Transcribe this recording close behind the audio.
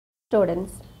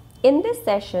Students, in this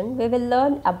session we will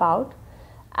learn about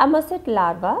Ammocoete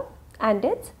larva and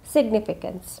its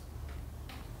significance.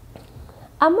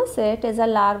 Ammocoete is a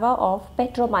larva of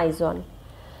Petromyzon.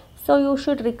 So you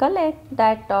should recollect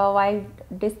that while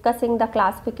discussing the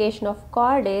classification of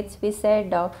chordates, we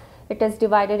said it is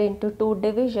divided into two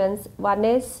divisions. One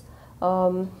is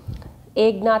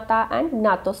agnatha and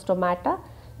gnathostomata.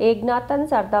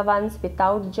 Agnathans are the ones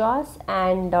without jaws,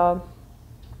 and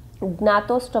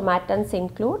gnathostomatans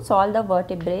includes all the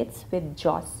vertebrates with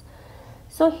jaws.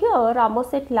 So here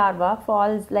Ammocoete larva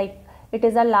falls, like, it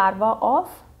is a larva of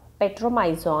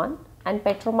Petromyzon, and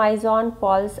Petromyzon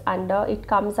falls under, it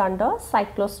comes under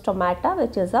Cyclostomata,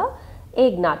 which is a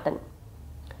agnathan.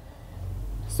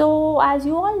 So as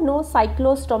you all know,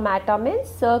 Cyclostomata means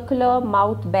circular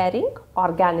mouth bearing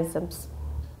organisms.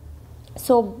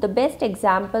 So the best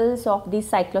examples of these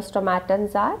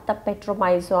cyclostomatans are the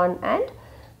Petromyzon and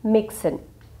Myxin.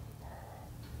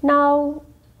 Now,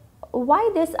 why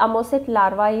this Ammocoete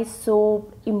larva is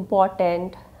so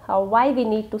important, why we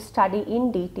need to study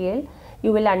in detail,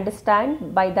 you will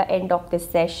understand by the end of this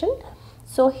session.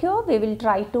 So here we will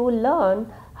try to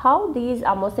learn how these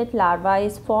Ammocoete larva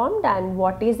is formed and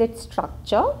what is its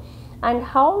structure and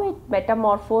how it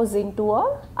metamorphoses into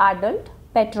a adult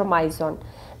Petromyzon.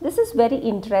 This is very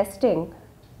interesting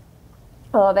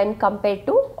when compared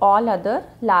to all other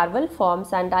larval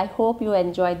forms, and I hope you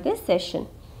enjoyed this session.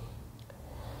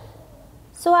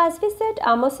 So as we said,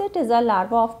 Ammocoete is a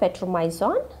larva of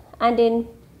Petromyzon, and in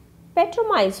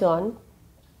Petromyzon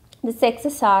the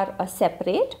sexes are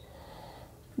separate.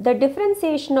 The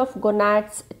differentiation of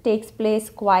gonads takes place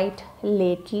quite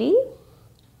lately,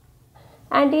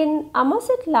 and in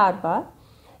Ammocoete larva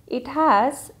it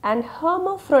has an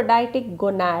hermaphroditic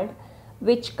gonad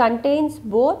which contains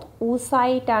both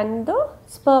oocyte and the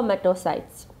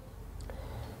spermatocytes.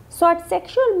 So at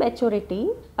sexual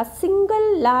maturity, a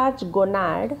single large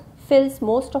gonad fills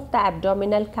most of the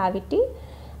abdominal cavity,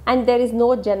 and there is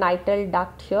no genital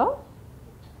duct here.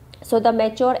 So the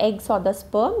mature eggs or the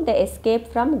sperm, they escape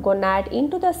from gonad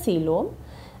into the coelom,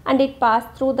 and it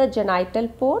passes through the genital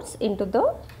pores into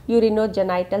the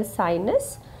urinogenital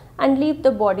sinus and leave the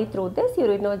body through this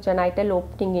urinogenital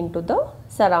opening into the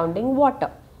surrounding water.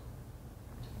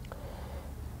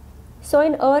 So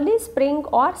in early spring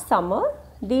or summer,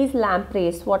 these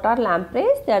lampreys, what are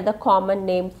lampreys? They are the common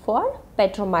name for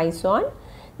Petromyzon.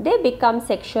 They become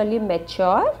sexually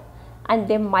mature and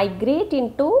they migrate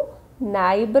into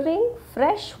neighboring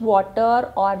fresh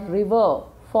water or river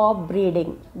for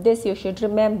breeding. This you should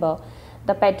remember.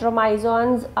 The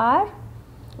Petromyzons are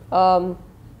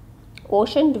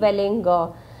ocean dwelling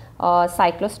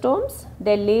cyclostomes.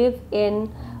 They live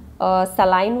in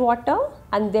saline water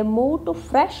and they move to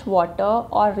fresh water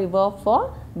or river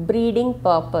for breeding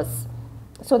purpose.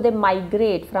 So they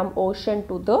migrate from ocean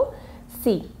to the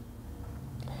sea.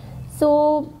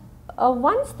 So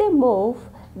once they move,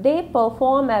 they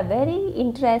perform a very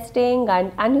interesting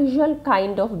and unusual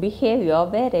kind of behavior,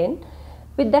 wherein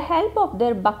with the help of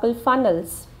their buccal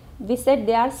funnels, we said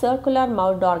they are circular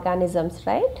mouthed organisms,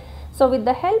 right? So with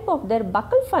the help of their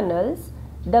buccal funnels,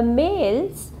 the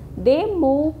males, they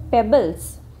move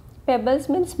pebbles. Pebbles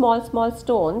means small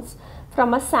stones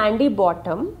from a sandy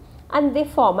bottom, and they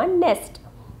form a nest.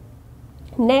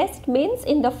 Nest means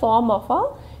in the form of a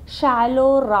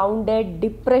shallow rounded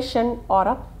depression or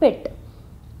a pit.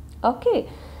 Okay,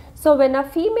 so when a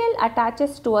female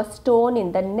attaches to a stone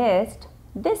in the nest,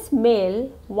 this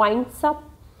male winds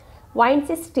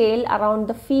his tail around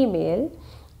the female,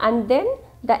 and then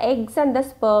the eggs and the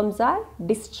sperms are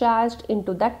discharged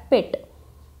into that pit.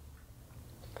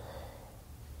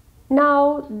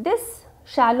 Now this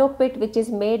shallow pit, which is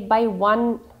made by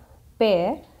one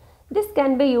pair, this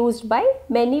can be used by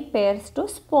many pairs to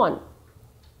spawn.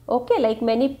 Okay, like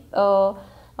many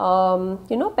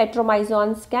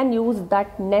Petromyzons can use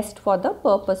that nest for the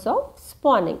purpose of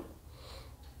spawning.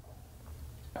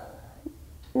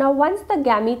 Now once the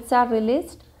gametes are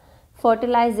released,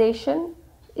 fertilization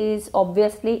is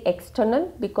obviously external,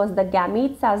 because the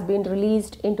gametes has been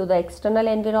released into the external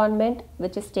environment,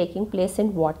 which is taking place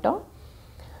in water.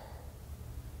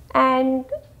 And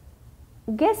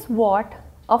guess what?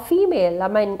 A female,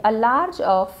 a large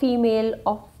female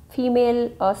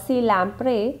sea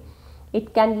lamprey,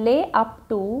 it can lay up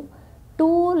to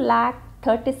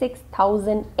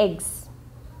 236,000 eggs.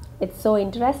 It's so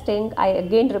interesting. I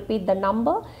again repeat the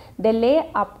number. They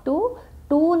lay up to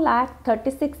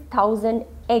 236,000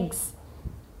 eggs.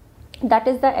 That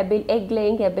is the egg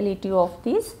laying ability of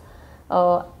these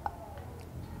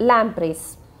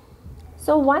lampreys.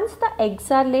 So once the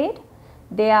eggs are laid,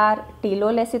 they are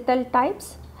telolecithal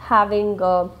types, having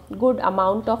a good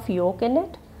amount of yolk in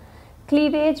it.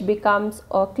 Cleavage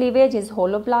is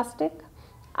holoblastic,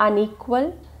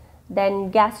 unequal.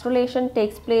 Then gastrulation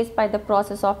takes place by the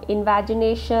process of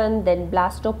invagination. Then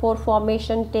blastopore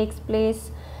formation takes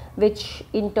place, which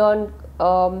in turn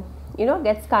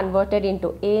gets converted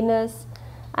into anus,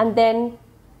 and then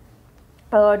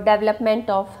development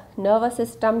of nervous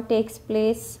system takes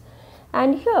place.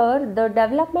 And here the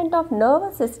development of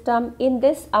nervous system in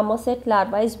this Ammocoete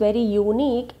larva is very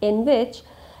unique, in which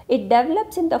it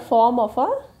develops in the form of a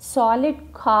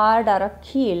solid card or a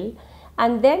keel,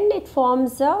 and then it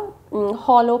forms a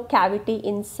hollow cavity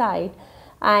inside,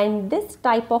 and this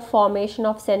type of formation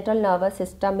of central nervous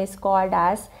system is called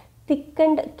as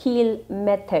thickened keel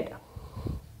method.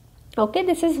 Okay,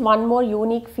 this is one more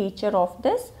unique feature of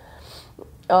this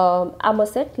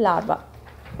Ammocoete larva,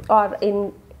 or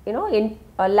in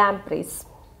lampreys.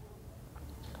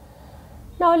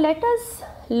 Now let us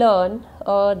learn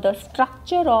the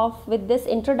structure of, with this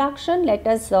introduction, let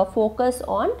us focus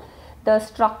on the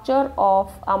structure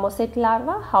of Ammocoete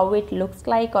larva, how it looks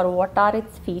like or what are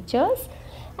its features,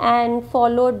 and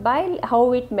followed by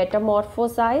how it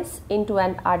metamorphosizes into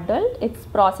an adult, its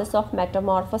process of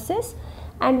metamorphosis,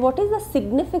 and what is the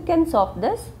significance of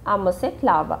this Ammocoete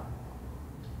larva.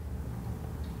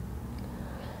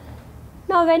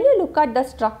 Now when you look at the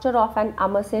structure of an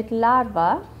Ammocoete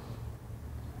larva,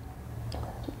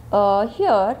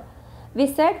 here we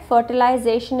said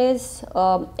fertilization is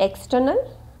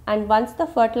external, and once the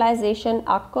fertilization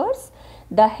occurs,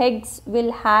 the eggs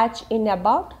will hatch in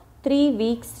about 3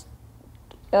 weeks.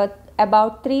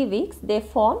 They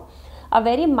form a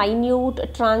very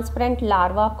minute transparent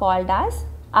larva called as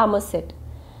Ammocoete,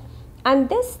 and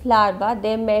this larva,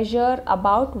 they measure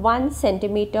about 1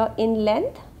 centimeter in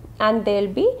length and they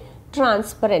will be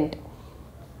transparent.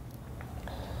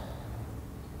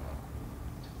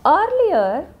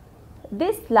 Earlier,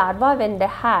 this larva, when they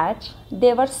hatch,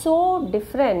 they were so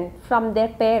different from their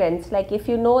parents. Like if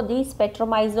you know, these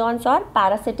petromyzons are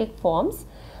parasitic forms.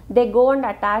 They go and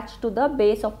attach to the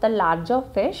base of the larger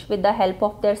fish with the help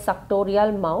of their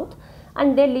suctorial mouth,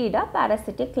 and they lead a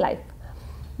parasitic life.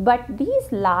 But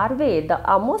these larvae, the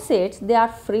Ammocoetes, they are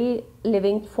free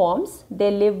living forms.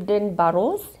 They lived in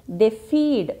burrows. They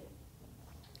feed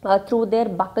through their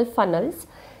buccal funnels,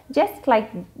 just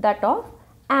like that of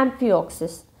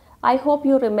Amphioxus. I hope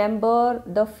you remember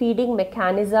the feeding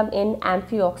mechanism in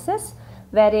Amphioxus,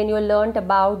 wherein you learnt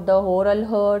about the oral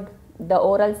herd, the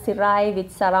oral cirri which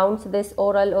surrounds this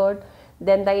oral herd.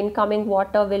 Then the incoming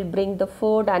water will bring the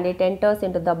food and it enters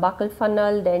into the buccal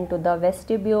funnel, then to the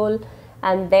vestibule,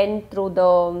 and then through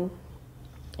the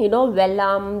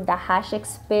velum, the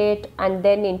Haschek's pit, and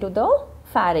then into the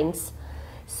pharynx.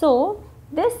 So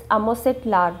this Ammocoete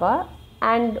larva,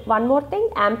 and one more thing,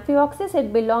 Amphioxus,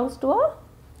 it belongs to a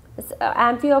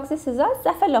Amphioxus is a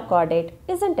cephalocordate,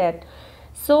 isn't it?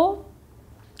 So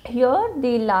here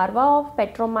the larva of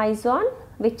petromyzon,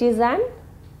 which is an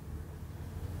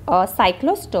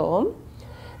cyclostom,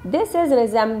 this is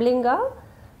resembling a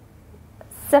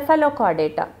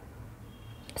cephalocordata.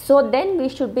 So then we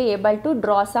should be able to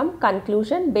draw some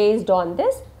conclusion based on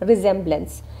this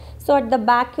resemblance. So at the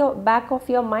back of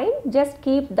your mind, just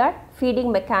keep that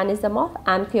feeding mechanism of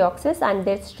Amphioxus and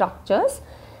their structures,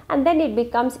 and then it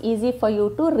becomes easy for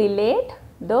you to relate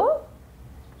the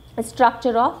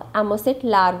structure of Ammocoete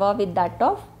larva with that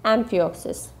of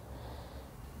Amphioxus.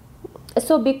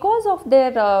 So because of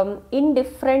their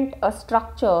indifferent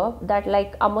structure, that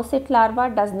like Ammocoete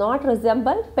larva does not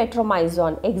resemble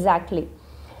petromyzon exactly.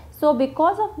 So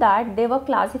because of that, they were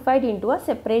classified into a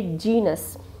separate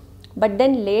genus. But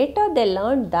then later they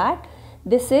learned that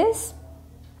this is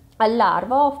a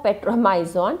larva of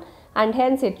petromyzon, and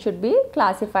hence it should be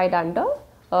classified under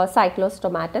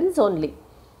cyclostomatans only.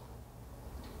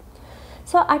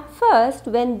 So at first,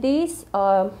 when these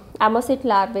Ammocoete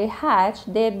larvae hatch,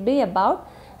 they will be about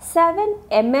 7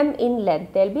 mm in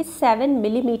length. They will be 7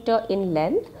 millimeter in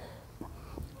length,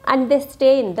 and they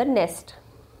stay in the nest.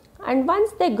 And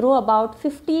once they grow about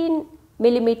 15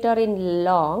 millimeter in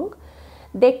long,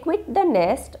 they quit the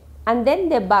nest and then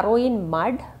they burrow in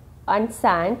mud and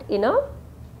sand in a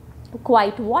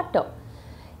quiet water.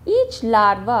 Each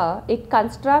larva, it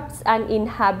constructs and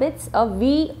inhabits a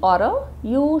V or a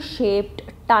U-shaped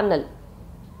tunnel.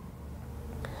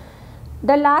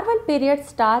 The larval period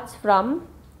starts from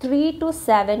 3 to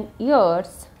 7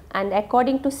 years, and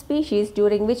according to species,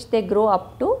 during which they grow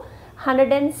up to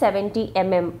 170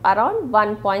 mm, around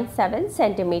 1.7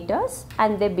 centimeters,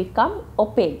 and they become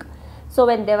opaque. So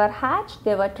when they were hatched,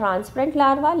 they were transparent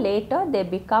larvae. Later they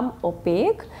become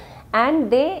opaque,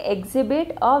 and they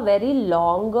exhibit a very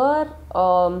longer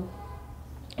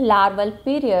larval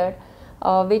period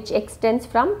which extends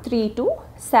from 3 to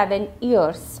 7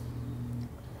 years.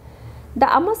 The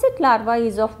Ammocoete larva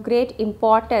is of great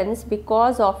importance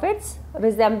because of its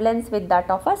resemblance with that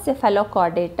of a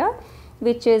cephalochordata,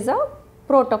 which is a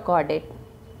protochordate.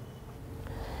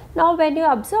 Now, when you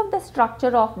observe the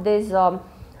structure of this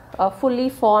fully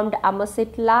formed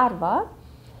Ammocoete larva,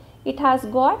 it has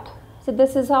got, so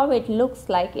this is how it looks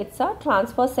like. It's a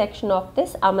transverse section of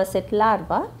this Ammocoete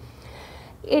larva.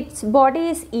 Its body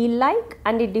is eel-like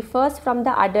and it differs from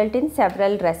the adult in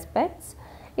several respects.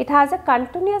 It has a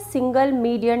continuous single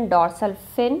median dorsal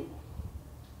fin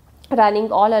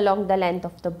running all along the length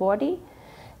of the body.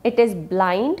 It is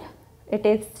blind, it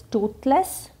is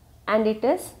toothless, and it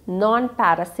is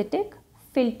non-parasitic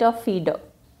filter feeder.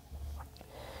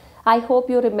 I hope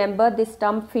you remember this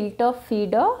term filter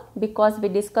feeder because we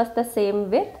discussed the same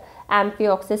with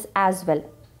Amphioxus as well.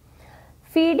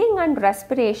 Feeding and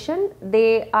respiration,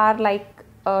 they are like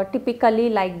typically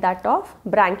like that of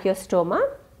Branchiostoma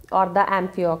or the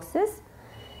Amphioxus.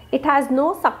 It has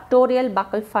no suctorial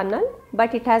buccal funnel,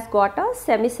 but it has got a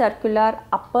semicircular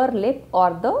upper lip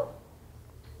or the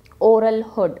oral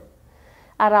hood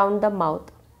around the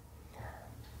mouth.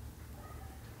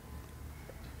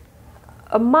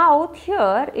 A mouth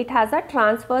here, it has a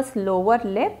transverse lower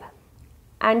lip,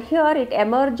 and here it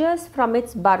emerges from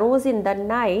its burrows in the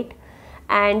night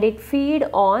and it feed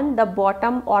on the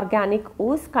bottom organic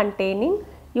ooze containing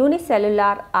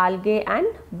unicellular algae and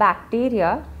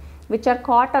bacteria which are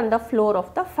caught on the floor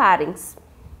of the pharynx.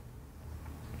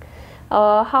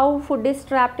 How food is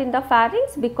trapped in the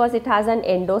pharynx? Because it has an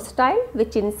endostyle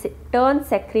which in turn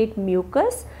secrete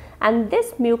mucus, and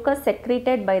this mucus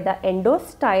secreted by the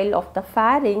endostyle of the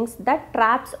pharynx that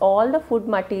traps all the food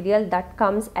material that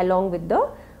comes along with the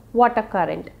water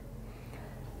current.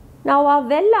 Now, our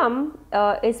vellum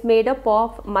is made up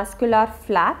of muscular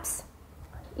flaps.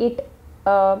 It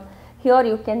here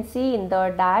you can see in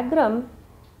the diagram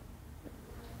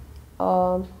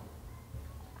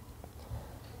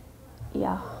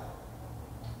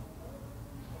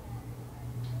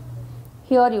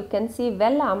here you can see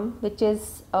vellum, which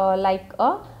is like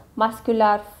a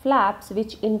muscular flaps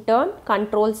which in turn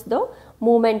controls the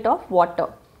movement of water.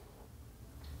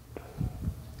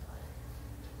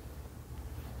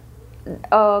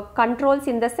 Controls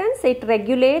in the sense it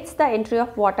regulates the entry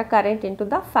of water current into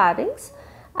the pharynx,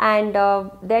 and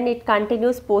then it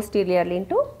continues posteriorly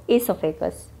into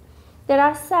esophagus. There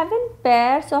are 7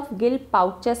 pairs of gill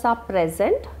pouches are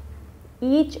present,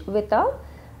 each with a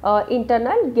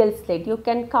internal gill slit. You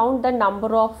can count the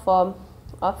number of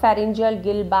pharyngeal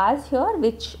gill bars here,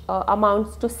 which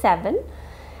amounts to 7,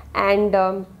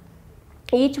 and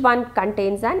each one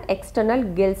contains an external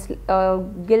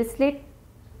gill slit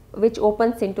which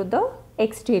opens into the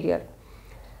exterior.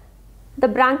 The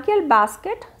branchial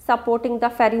basket supporting the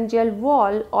pharyngeal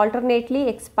wall alternately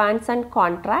expands and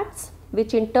contracts,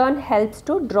 which in turn helps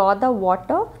to draw the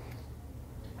water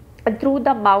through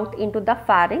the mouth into the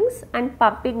pharynx and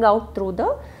pumping out through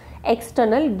the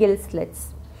external gill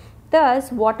slits.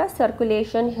 Thus, water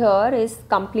circulation here is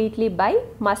completely by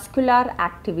muscular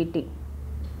activity.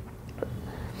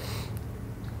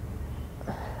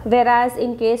 Whereas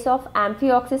in case of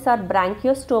Amphioxus or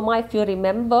Branchiostoma, if you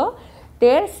remember,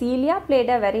 their cilia played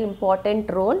a very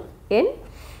important role in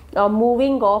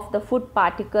moving of the food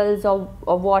particles of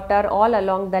water all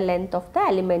along the length of the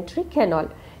alimentary canal.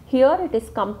 Here it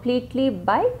is completely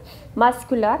by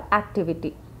muscular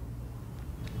activity.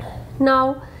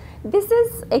 Now, this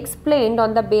is explained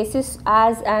on the basis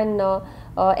as an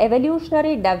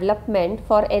evolutionary development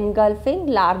for engulfing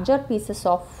larger pieces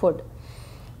of food.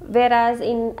 Whereas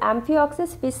in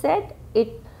Amphioxus we said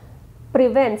it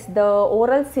prevents the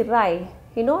oral cirri,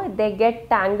 they get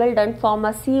tangled and form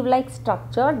a sieve-like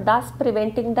structure, thus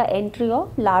preventing the entry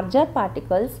of larger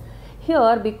particles.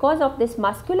 Here, because of this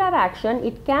muscular action,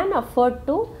 it can afford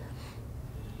to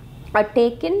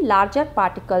take in larger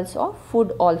particles of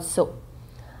food also.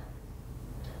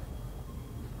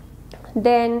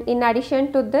 Then in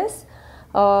addition to this,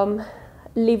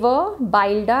 liver,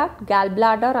 bile duct,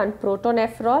 gallbladder and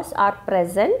protonephros are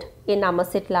present in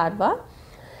Ammocoete larva.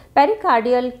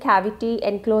 Pericardial cavity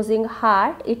enclosing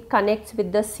heart, it connects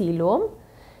with the coelom,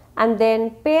 and then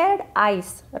paired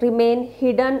eyes remain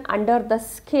hidden under the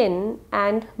skin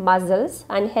and muscles,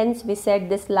 and hence we said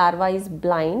this larva is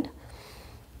blind,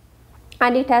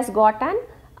 and it has got an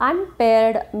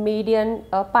unpaired median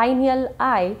pineal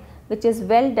eye which is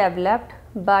well developed,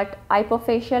 but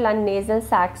hypophacial and nasal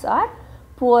sacs are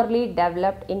poorly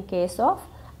developed in case of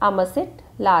Ammocoete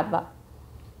larva.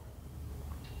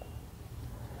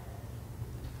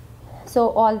 So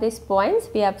all these points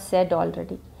we have said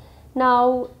already.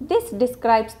 Now this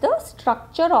describes the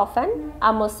structure of an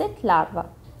ammocoete larva.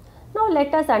 Now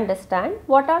let us understand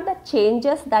what are the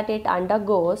changes that it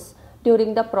undergoes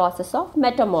during the process of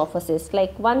metamorphosis.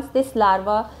 Like once this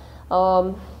larva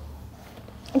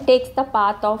takes the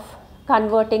path of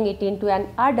converting it into an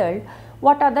adult,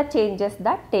 what are the changes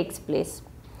that takes place?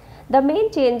 The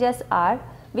main changes are,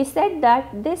 we said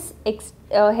that this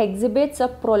exhibits a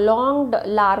prolonged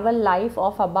larval life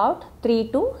of about 3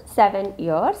 to 7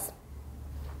 years,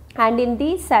 and in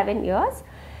these 7 years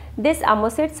this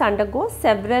ammocoetes undergo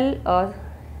several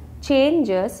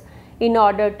changes in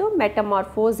order to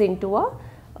metamorphose into a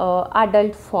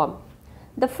adult form.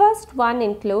 The first one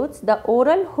includes the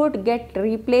oral hood get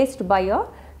replaced by a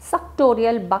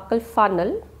suctorial buccal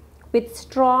funnel with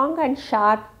strong and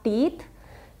sharp teeth,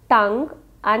 tongue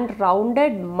and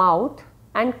rounded mouth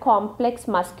and complex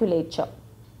musculature,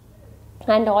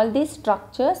 and all these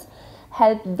structures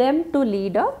help them to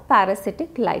lead a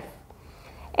parasitic life.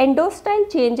 Endostyle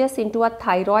changes into a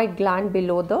thyroid gland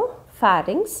below the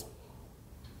pharynx.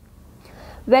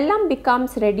 Velum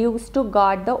becomes reduced to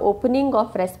guard the opening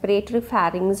of respiratory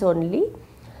pharynx only.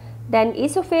 Then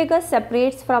esophagus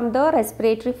separates from the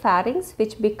respiratory pharynx,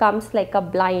 which becomes like a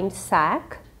blind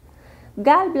sac.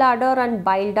 Gallbladder and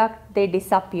bile duct, they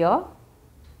disappear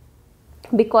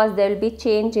because there will be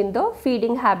change in the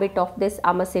feeding habit of this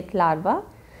ammocoete larva.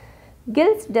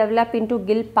 Gills develop into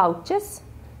gill pouches.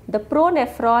 The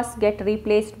pronephros get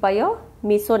replaced by a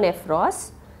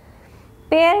mesonephros.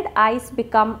 Paired eyes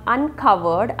become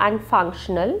uncovered and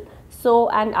functional. So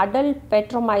an adult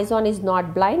petromyzon is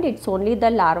not blind, it's only the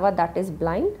larva that is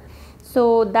blind.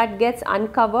 So that gets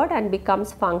uncovered and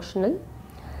becomes functional.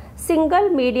 Single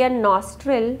median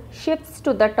nostril shifts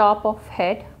to the top of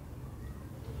head,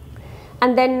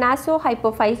 and then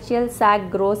nasohypophyseal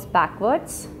sac grows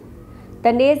backwards.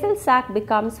 The nasal sac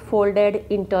becomes folded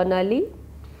internally,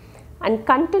 and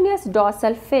continuous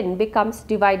dorsal fin becomes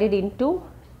divided into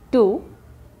two.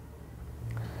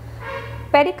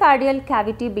 Pericardial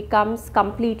cavity becomes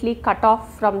completely cut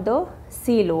off from the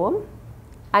coelom,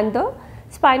 and the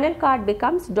spinal cord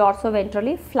becomes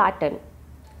dorsoventrally flattened.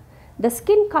 The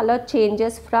skin color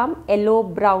changes from yellow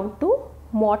brown to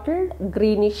mottled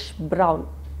greenish brown.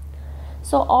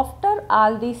 So after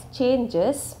all these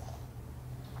changes,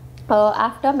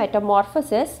 after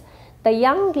metamorphosis, the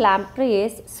young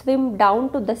lampreys swim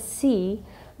down to the sea,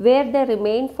 where they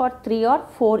remain for 3 or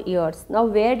 4 years. Now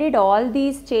where did all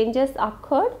these changes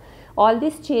occur? All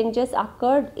these changes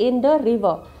occurred in the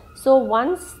river. So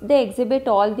once they exhibit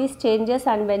all these changes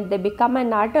and when they become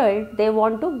an adult, they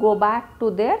want to go back to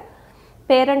their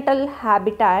parental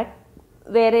habitat,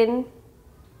 wherein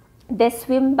they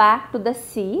swim back to the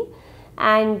sea,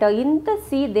 and in the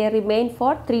sea they remain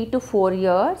for 3 to 4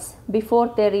 years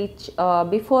before they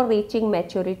before reaching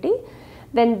maturity.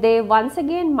 When they once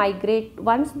again migrate,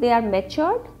 once they are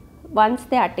matured, once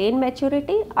they attain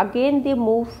maturity, again they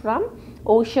move from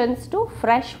oceans to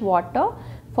fresh water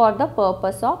for the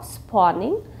purpose of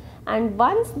spawning, and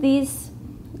once these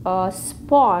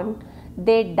spawn,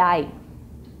 they die.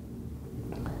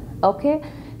 Okay,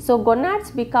 so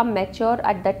gonads become mature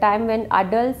at the time when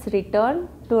adults return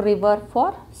to river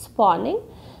for spawning,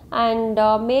 and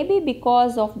maybe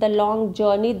because of the long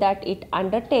journey that it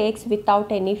undertakes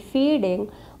without any feeding,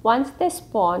 once they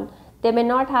spawn, they may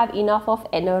not have enough of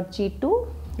energy to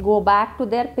go back to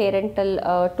their parental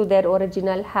to their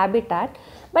original habitat.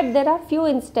 But there are few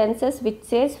instances which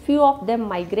says few of them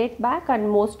migrate back and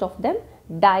most of them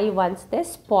die once they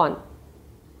spawn.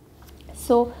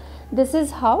 So this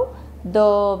is how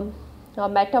the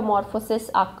metamorphosis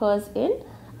occurs in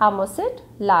ammocoete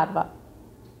larva.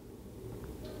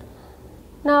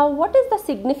 Now what is the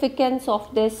significance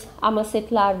of this ammocoete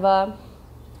larva?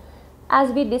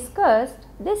 As we discussed,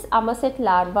 this ammocoete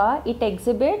larva, it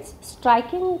exhibits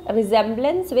striking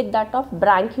resemblance with that of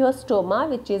branchiostoma,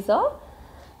 which is a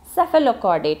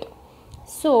cephalochordate.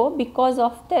 So because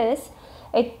of this,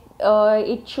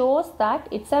 it shows that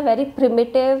it's a very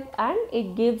primitive and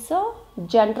it gives a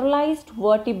generalized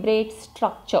vertebrate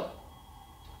structure.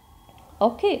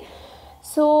 Okay,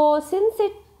 so since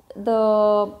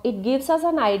it gives us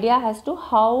an idea as to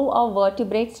how a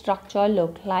vertebrate structure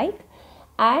look like,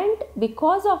 and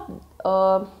because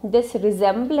of this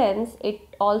resemblance, it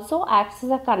also acts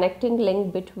as a connecting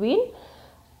link between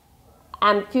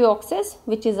Amphioxus,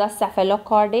 which is a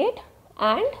cephalochordate,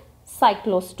 and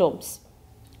cyclostomes.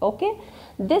 Okay,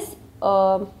 this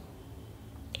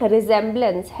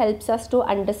resemblance helps us to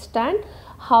understand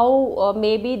how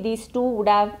maybe these two would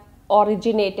have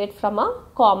originated from a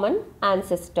common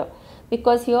ancestor,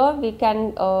 because here we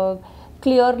can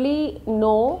clearly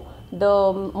know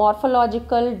the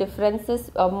morphological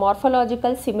differences,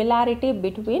 morphological similarity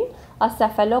between a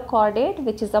cephalochordate,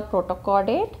 which is a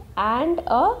protochordate, and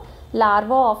a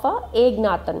larva of a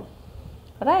agnathan,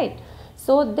 right?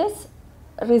 So this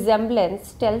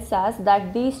resemblance tells us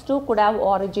that these two could have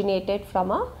originated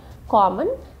from a common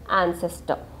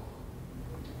ancestor.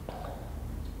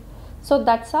 So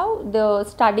that's how the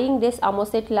studying this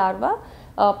Ammocoete larva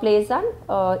plays an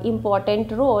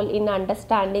important role in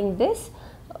understanding this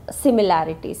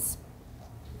similarities.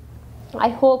 I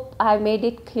hope I have made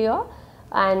it clear,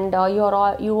 and you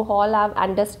all have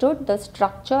understood the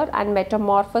structure and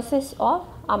metamorphosis of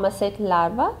Ammocoete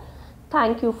larva.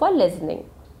 Thank you for listening.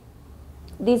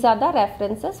 These are the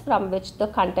references from which the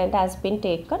content has been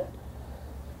taken.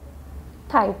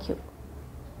 Thank you.